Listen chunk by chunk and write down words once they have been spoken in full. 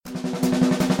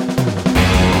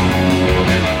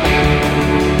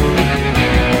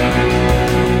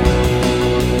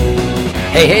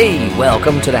Hey,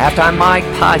 welcome to the Halftime Mike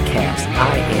podcast.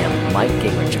 I am Mike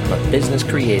Gingrich. I'm a business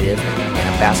creative and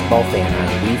a basketball fan.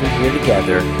 I'm weaving here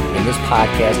together in this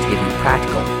podcast to give you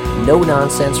practical,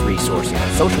 no-nonsense resources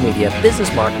on social media, business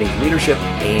marketing, leadership,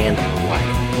 and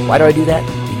life. Why do I do that?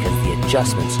 Because the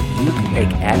adjustments you can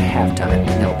make at halftime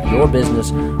can help your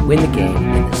business win the game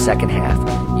in the second half.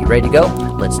 You ready to go?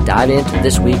 Let's dive into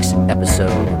this week's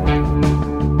episode.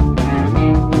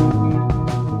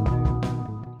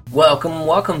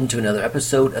 Welcome to another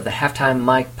episode of the Halftime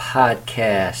Mike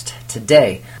podcast.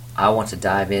 Today, I want to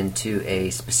dive into a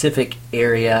specific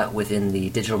area within the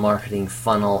digital marketing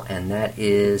funnel, and that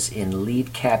is in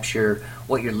lead capture,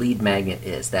 what your lead magnet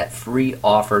is, that free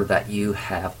offer that you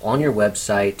have on your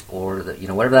website, or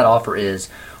whatever that offer is,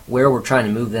 where we're trying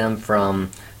to move them from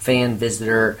fan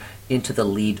visitor into the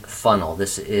lead funnel.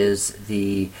 This is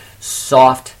the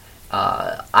soft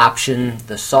option,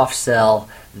 the soft sell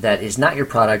that is not your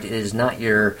product, it is not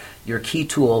your key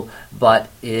tool, but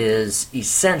is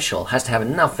essential, has to have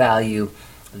enough value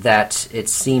that it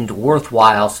seemed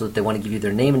worthwhile so that they want to give you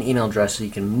their name and email address so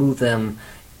you can move them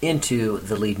into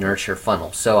the lead nurture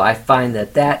funnel. So I find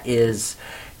that is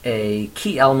a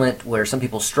key element where some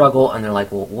people struggle and they're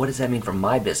like, well, what does that mean for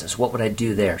my business? What would I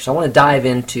do there? So I want to dive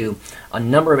into a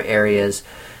number of areas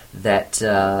that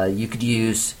you could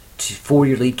use for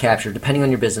your lead capture, depending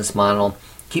on your business model.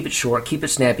 Keep it short, keep it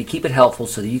snappy, keep it helpful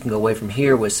so that you can go away from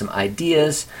here with some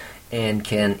ideas and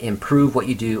can improve what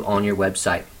you do on your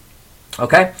website.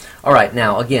 Okay? All right,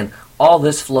 now again, all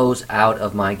this flows out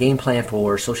of my game plan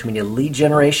for social media lead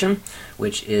generation,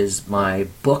 which is my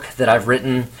book that I've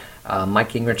written,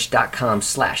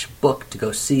 MikeGingrich.com/book to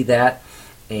go see that.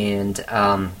 And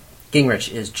Gingrich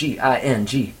is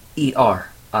Gingerich.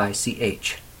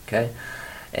 Okay?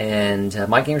 And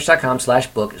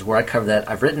MikeGingrich.com/book is where I cover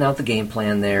that. I've written out the game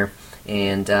plan there,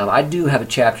 and I do have a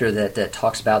chapter that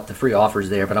talks about the free offers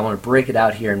there, but I want to break it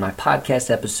out here in my podcast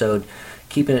episode,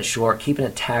 keeping it short, keeping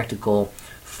it tactical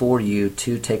for you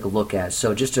to take a look at.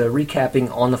 So just recapping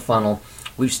on the funnel,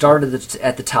 we've started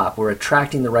at the top. We're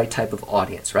attracting the right type of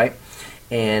audience, right?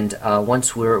 And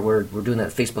once we're doing that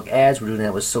with Facebook ads, we're doing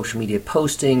that with social media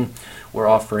posting, we're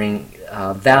offering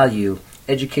value,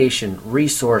 education,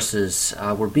 resources,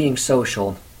 we're being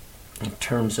social in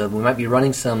terms of we might be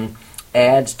running some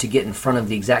ads to get in front of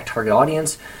the exact target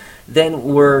audience. Then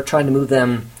we're trying to move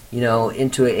them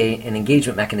into an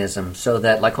engagement mechanism so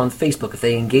that, like on Facebook, if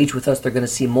they engage with us, they're going to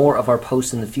see more of our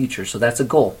posts in the future. So that's a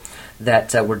goal,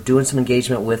 that we're doing some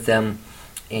engagement with them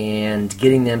and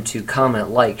getting them to comment,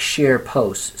 like, share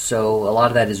posts. So a lot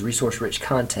of that is resource-rich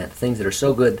content, things that are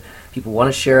so good people want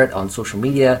to share it on social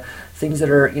media, things that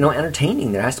are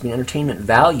entertaining. There has to be entertainment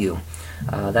value.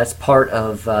 That's part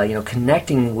of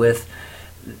connecting with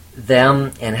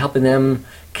them and helping them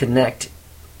connect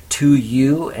to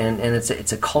you, and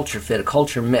it's a culture fit, a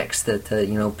culture mix that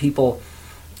people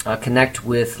connect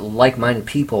with like-minded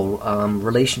people,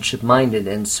 relationship-minded,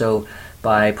 and so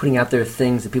by putting out there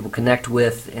things that people connect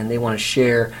with and they want to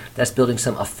share, that's building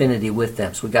some affinity with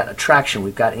them. So we've got attraction,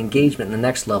 we've got engagement in the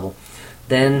next level.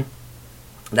 Then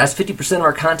that's 50% of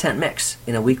our content mix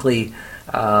in a weekly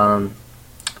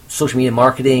social media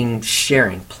marketing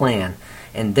sharing plan.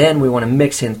 And then we want to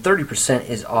mix in 30%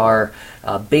 is our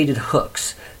baited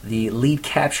hooks, the lead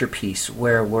capture piece,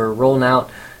 where we're rolling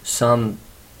out some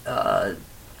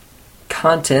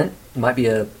content. It might be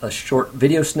a short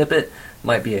video snippet,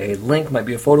 might be a link, might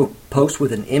be a photo post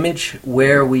with an image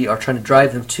where we are trying to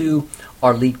drive them to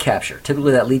our lead capture.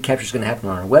 Typically that lead capture is going to happen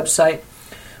on our website.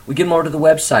 We get them over to the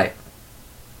website,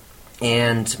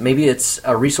 and maybe it's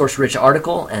a resource-rich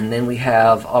article, and then we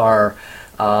have our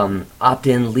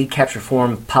opt-in lead capture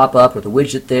form pop up with a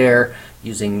widget there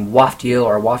using Waftio,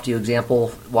 our Waftio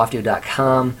example,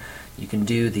 Waftio.com. You can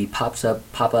do the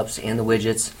pop-ups and the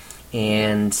widgets,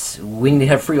 and we need to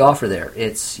have a free offer there.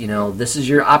 It's, this is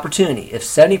your opportunity. If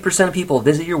 70% of people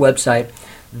visit your website,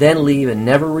 then leave and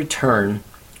never return,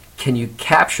 can you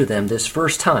capture them this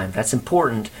first time? That's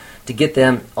important to get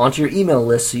them onto your email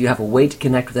list so you have a way to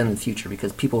connect with them in the future,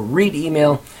 because people read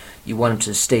email. You want them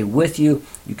to stay with you.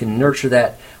 You can nurture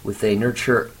that with a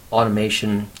nurture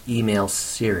automation email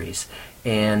series,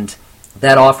 and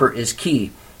that offer is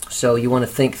key. So you want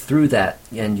to think through that,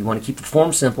 and you want to keep the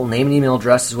form simple. Name and email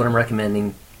address is what I'm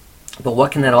recommending. But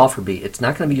what can that offer be? It's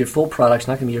not going to be your full product. It's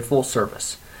not going to be your full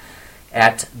service.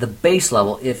 At the base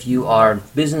level, if you are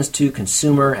business to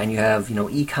consumer and you have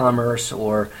e-commerce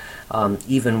or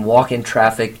even walk-in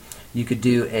traffic, you could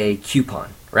do a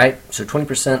coupon, right? So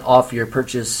 20% off your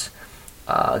purchase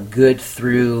good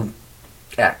through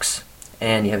X.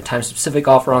 And you have a time-specific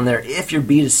offer on there. If you're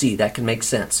B2C, that can make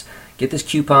sense. Get this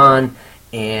coupon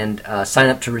and sign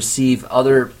up to receive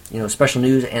other special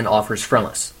news and offers from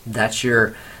us. That's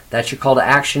your call to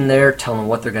action there. Tell them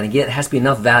what they're going to get. It has to be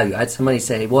enough value. I had somebody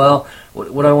say, well, what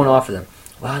do I want to offer them?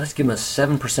 Well, let's give them a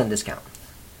 7% discount.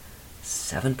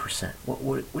 7%?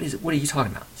 What is it? What are you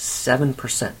talking about?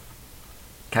 7%.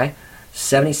 Okay?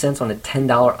 70 cents on a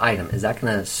 $10 item. Is that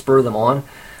going to spur them on?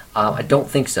 I don't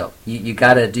think so. You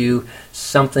got to do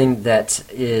something that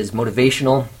is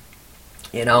motivational.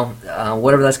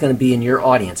 Whatever that's going to be in your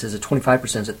audience. Is it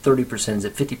 25%? Is it 30%? Is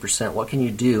it 50%? What can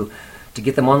you do to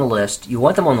get them on the list? You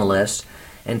want them on the list,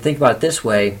 and think about it this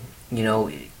way.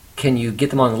 Can you get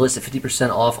them on the list at 50%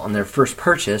 off on their first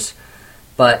purchase?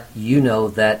 But you know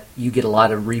that you get a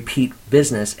lot of repeat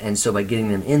business, and so by getting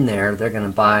them in there, they're going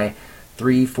to buy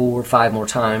 3, 4, 5 more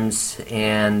times,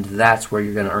 and that's where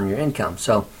you're going to earn your income.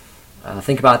 So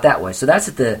think about it that way. So that's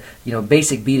at the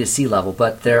basic B2C level,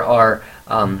 but there are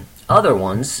other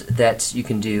ones that you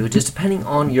can do just depending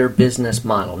on your business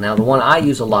model. Now, the one I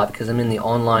use a lot because I'm in the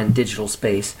online digital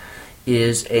space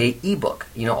is a ebook.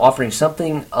 Offering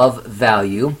something of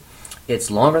value. It's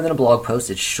longer than a blog post.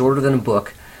 It's shorter than a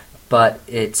book, but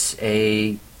it's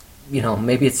maybe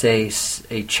it's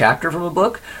a chapter from a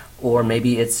book, or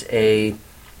maybe it's a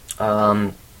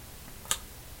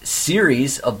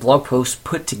series of blog posts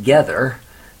put together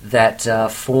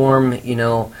that form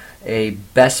a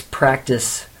best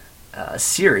practice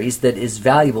series that is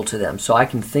valuable to them. So I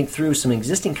can think through some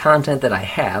existing content that I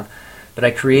have, but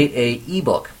I create a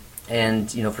ebook. And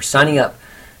for signing up,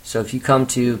 so if you come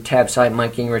to tab site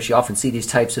Mike Gingrich, you often see these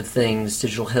types of things,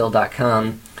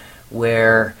 digitalhill.com,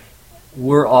 where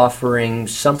we're offering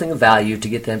something of value to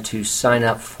get them to sign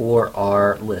up for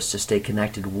our list, to stay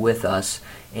connected with us,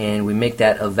 and we make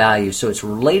that of value. So it's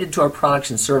related to our products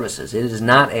and services. It is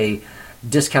not a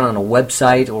discount on a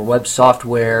website or web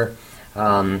software,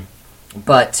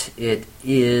 but it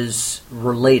is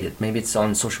related. Maybe it's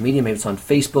on social media, maybe it's on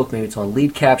Facebook, maybe it's on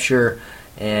lead capture,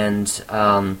 and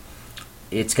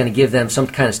it's going to give them some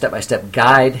kind of step-by-step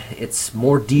guide. It's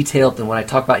more detailed than what I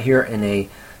talk about here in a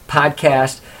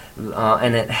podcast,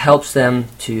 and it helps them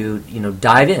to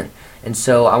dive in. And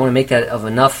so I want to make that of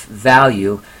enough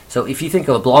value. So if you think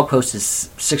of a blog post as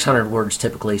 600 words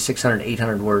typically, 600,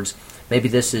 800 words, maybe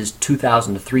this is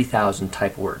 2,000 to 3,000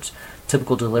 type words.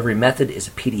 Typical delivery method is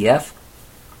a PDF.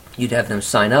 You'd have them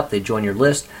sign up, they join your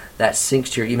list, that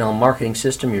syncs to your email marketing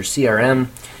system, your CRM,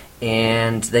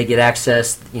 and they get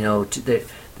access,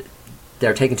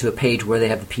 they're taken to a page where they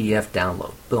have the PDF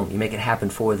download. Boom, you make it happen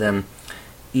for them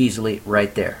easily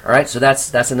right there. All right, so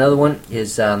that's another one.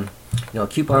 Is a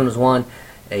coupon is one,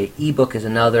 a ebook is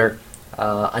another.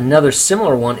 Another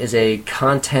similar one is a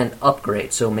content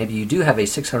upgrade. So maybe you do have a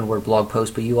 600-word blog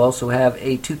post, but you also have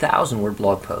a 2,000-word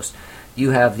blog post.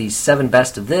 You have the 7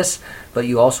 best of this, but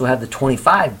you also have the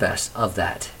 25 best of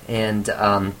that, and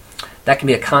that can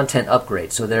be a content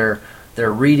upgrade. So they're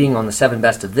reading on the 7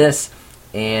 best of this,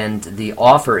 and the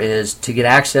offer is to get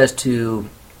access to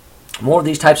more of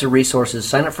these types of resources.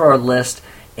 Sign up for our list,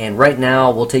 and right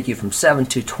now we'll take you from 7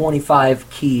 to 25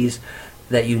 keys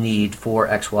that you need for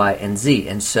X, Y, and Z.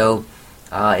 And so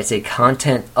it's a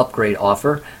content upgrade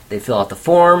offer. They fill out the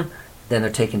form, then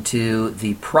they're taken to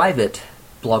the private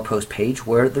blog post page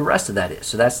where the rest of that is.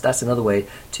 So that's another way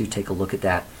to take a look at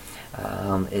that,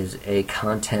 is a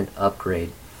content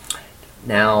upgrade.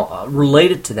 Now,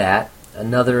 related to that,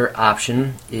 another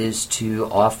option is to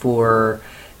offer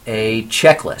a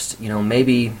checklist.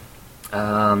 Maybe,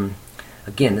 again,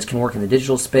 this can work in the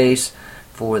digital space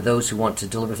for those who want to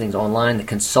deliver things online, the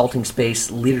consulting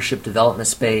space, leadership development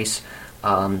space,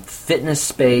 fitness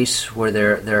space, where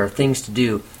there are things to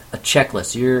do. A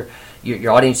checklist.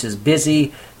 Your audience is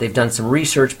busy, they've done some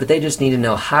research, but they just need to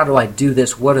know, how do I do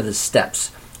this? What are the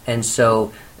steps? And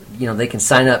so, they can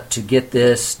sign up to get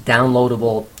this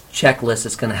downloadable checklist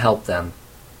that's going to help them.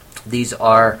 These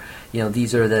are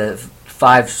the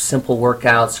 5 simple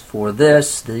workouts for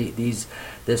this.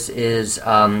 This is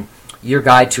your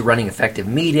guide to running effective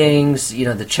meetings.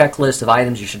 The checklist of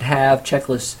items you should have.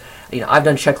 Checklists. I've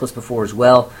done checklists before as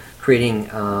well. Creating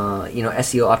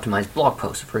SEO optimized blog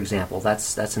posts, for example.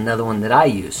 That's another one that I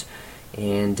use,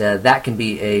 and that can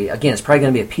be it's probably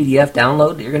going to be a PDF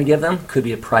download that you're going to give them. Could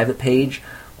be a private page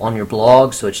on your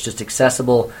blog, so it's just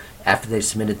accessible after they've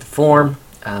submitted the form.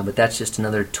 But that's just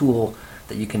another tool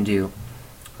that you can do.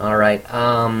 All right,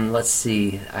 let's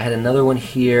see. I had another one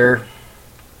here,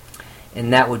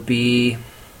 and that would be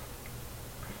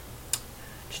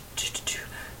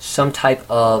some type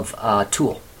of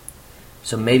tool.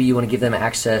 So maybe you want to give them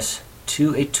access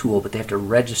to a tool, but they have to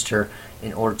register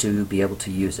in order to be able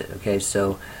to use it. Okay,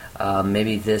 so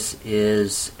maybe this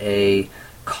is a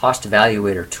cost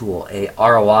evaluator tool, a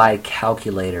ROI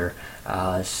calculator,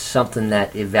 something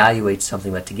that evaluates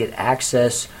something. But to get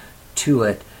access to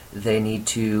it, they need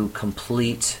to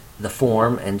complete the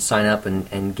form and sign up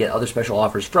and get other special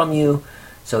offers from you.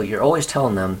 So you're always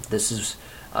telling them, this is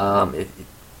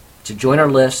to join our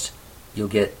list, you'll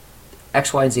get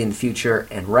X, Y, and Z in the future,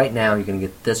 and right now you're going to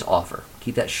get this offer.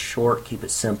 Keep that short, keep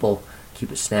it simple,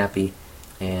 keep it snappy,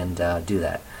 and do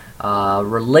that.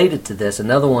 Related to this,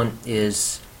 another one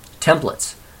is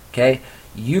templates. Okay,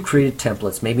 you created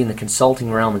templates. Maybe in the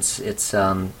consulting realm, it's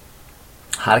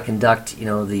how to conduct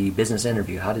the business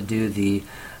interview, how to do the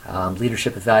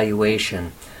leadership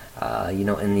evaluation.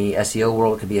 In the SEO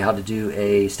world, it could be how to do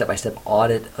a step-by-step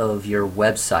audit of your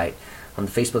website. On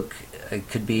the Facebook, it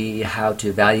could be how to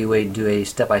evaluate and do a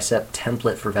step-by-step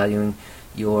template for valuing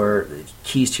your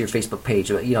keys to your Facebook page.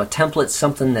 A template,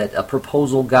 something that a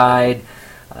proposal guide.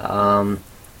 A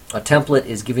template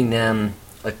is giving them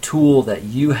a tool that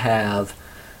you have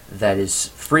that is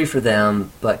free for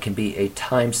them, but can be a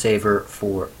time saver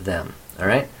for them. All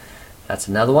right, that's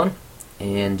another one.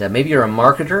 And maybe you're a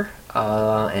marketer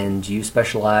and you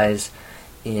specialize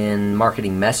in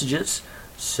marketing messages.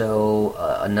 So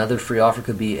another free offer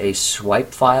could be a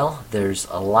swipe file. There's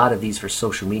a lot of these for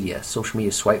social media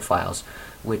swipe files,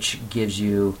 which gives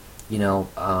you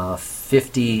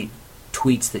 50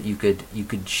 tweets that you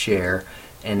could share,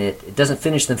 and it doesn't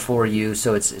finish them for you.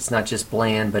 So it's not just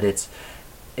bland, but it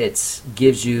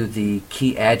gives you the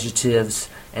key adjectives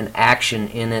and action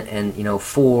in it, and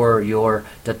for your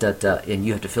and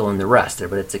you have to fill in the rest there.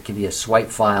 But it can be a swipe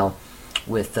file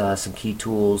with some key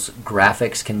tools.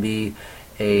 Graphics can be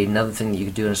another thing that you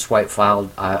could do in a swipe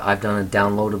file. I've done a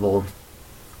downloadable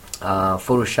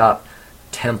Photoshop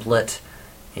template,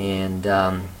 and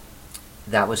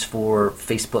that was for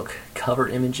Facebook cover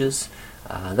images.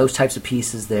 Those types of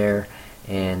pieces there.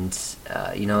 And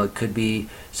it could be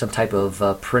some type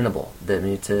of printable.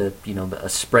 It's a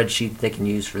spreadsheet they can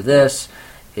use for this.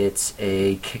 It's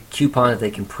a coupon that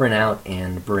they can print out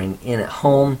and bring in at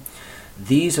home.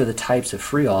 These are the types of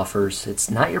free offers. It's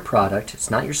not your product.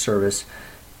 It's not your service.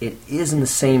 It is in the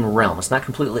same realm. It's not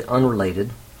completely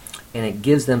unrelated, and it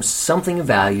gives them something of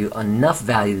value, enough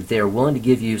value that they are willing to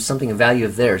give you something of value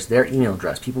of theirs, their email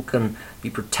address. People can be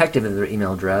protective of their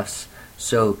email address,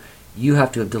 so you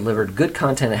have to have delivered good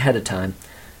content ahead of time,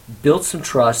 built some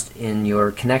trust in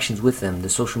your connections with them, the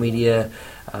social media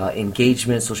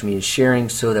engagement, social media sharing,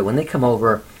 so that when they come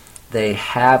over, they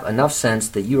have enough sense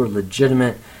that you are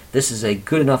legitimate. This is a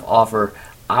good enough offer.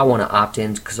 I want to opt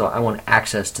in because I want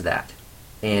access to that.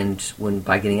 And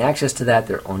by getting access to that,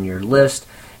 they're on your list,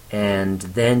 and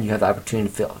then you have the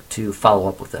opportunity to follow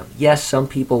up with them. Yes, some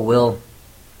people will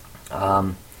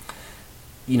opt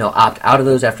out of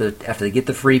those after they get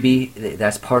the freebie.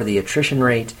 That's part of the attrition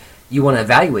rate. You want to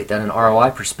evaluate that in an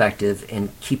ROI perspective and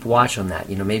keep watch on that.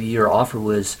 Maybe your offer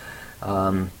was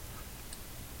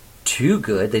too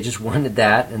good. They just wanted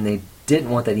that, and they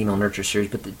didn't want that email nurture series.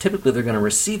 But typically, they're going to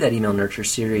receive that email nurture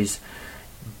series,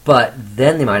 but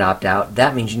then they might opt out.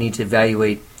 That means you need to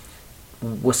evaluate,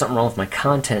 was something wrong with my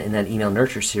content in that email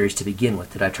nurture series to begin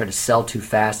with? Did I try to sell too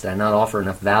fast? Did I not offer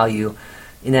enough value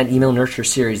in that email nurture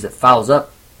series that follows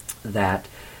up that?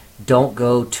 Don't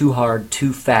go too hard,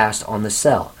 too fast on the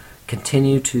sell.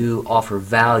 Continue to offer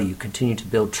value, continue to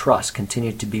build trust,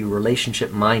 continue to be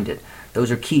relationship minded.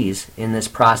 Those are keys in this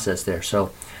process there.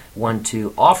 So I want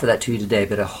to offer that to you today,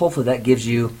 but hopefully that gives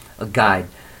you a guide.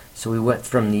 So we went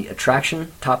from the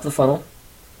attraction, top of the funnel,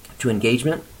 to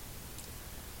engagement,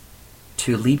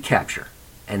 to lead capture.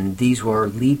 And these were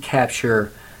lead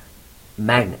capture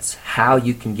magnets, how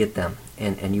you can get them.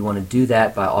 And you want to do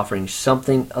that by offering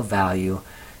something of value,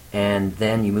 and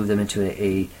then you move them into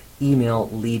a email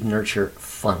lead nurture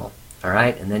funnel. All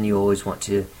right, and then you always want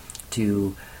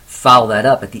to follow that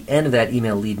up. At the end of that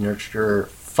email lead nurture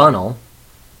funnel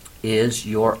is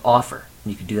your offer.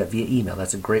 You can do that via email.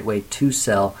 That's a great way to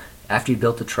sell after you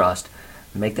built the trust.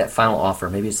 Make that final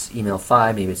offer. Maybe it's email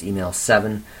 5, maybe it's email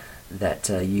 7, that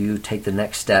you take the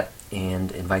next step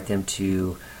and invite them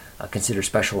to consider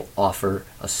special offer,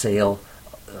 a sale,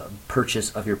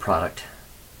 purchase of your product.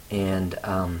 And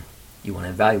you want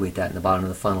to evaluate that in the bottom of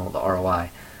the funnel, the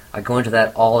ROI. I go into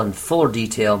that all in fuller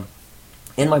detail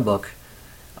in my book,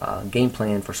 Game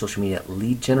Plan for Social Media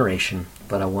Lead Generation,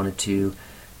 but I wanted to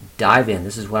dive in.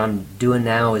 This is what I'm doing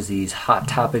now, is these hot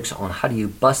topics on how do you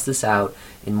bust this out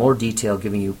in more detail,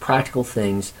 giving you practical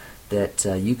things that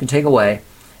you can take away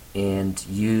and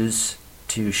use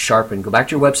to sharpen. Go back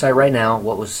to your website right now.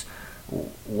 What's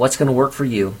going to work for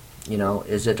you?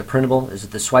 Is it a printable? Is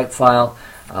it the swipe file?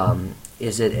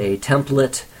 Is it a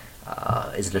template?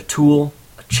 Is it a tool?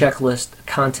 A checklist, a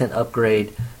content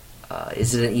upgrade?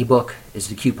 Is it an ebook? Is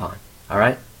it a coupon? All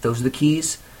right? Those are the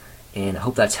keys, and I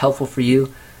hope that's helpful for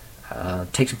you.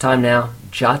 Take some time now,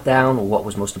 jot down what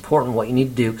was most important, what you need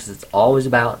to do, because it's always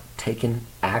about taking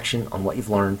action on what you've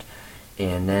learned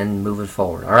and then moving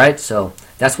forward. All right? So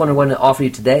that's what I want to offer you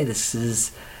today. This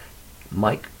is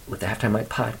Mike with the Halftime Mike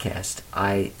Podcast.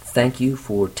 I thank you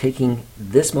for taking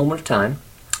this moment of time,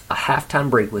 a halftime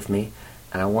break with me,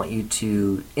 and I want you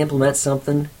to implement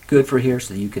something good for here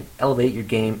so that you can elevate your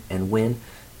game and win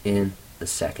in the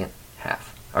second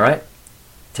half. All right?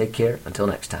 Take care. Until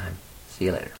next time. See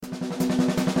you later.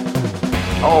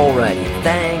 Alrighty.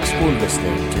 Thanks for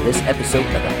listening to this episode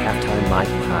of the Halftime Mike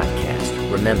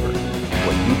Podcast. Remember,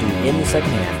 what you do in the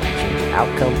second half will change the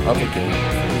outcome of the game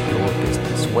for your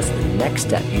business. What's the next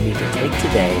step you need to take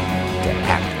today to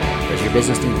act on? Does your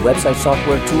business need website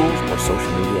software tools or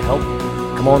social media help?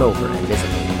 Come on over and visit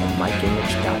me at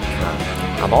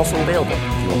MikeGingrich.com. I'm also available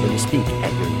if you want me to speak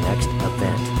at your next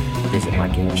event. Visit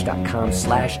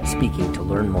MikeGingrich.com/speaking to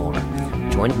learn more.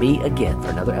 Join me again for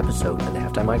another episode of the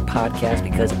Halftime Mike Podcast,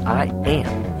 because I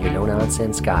am your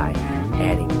no-nonsense guy,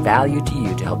 adding value to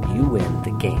you to help you win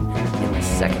the game in the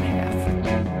second half.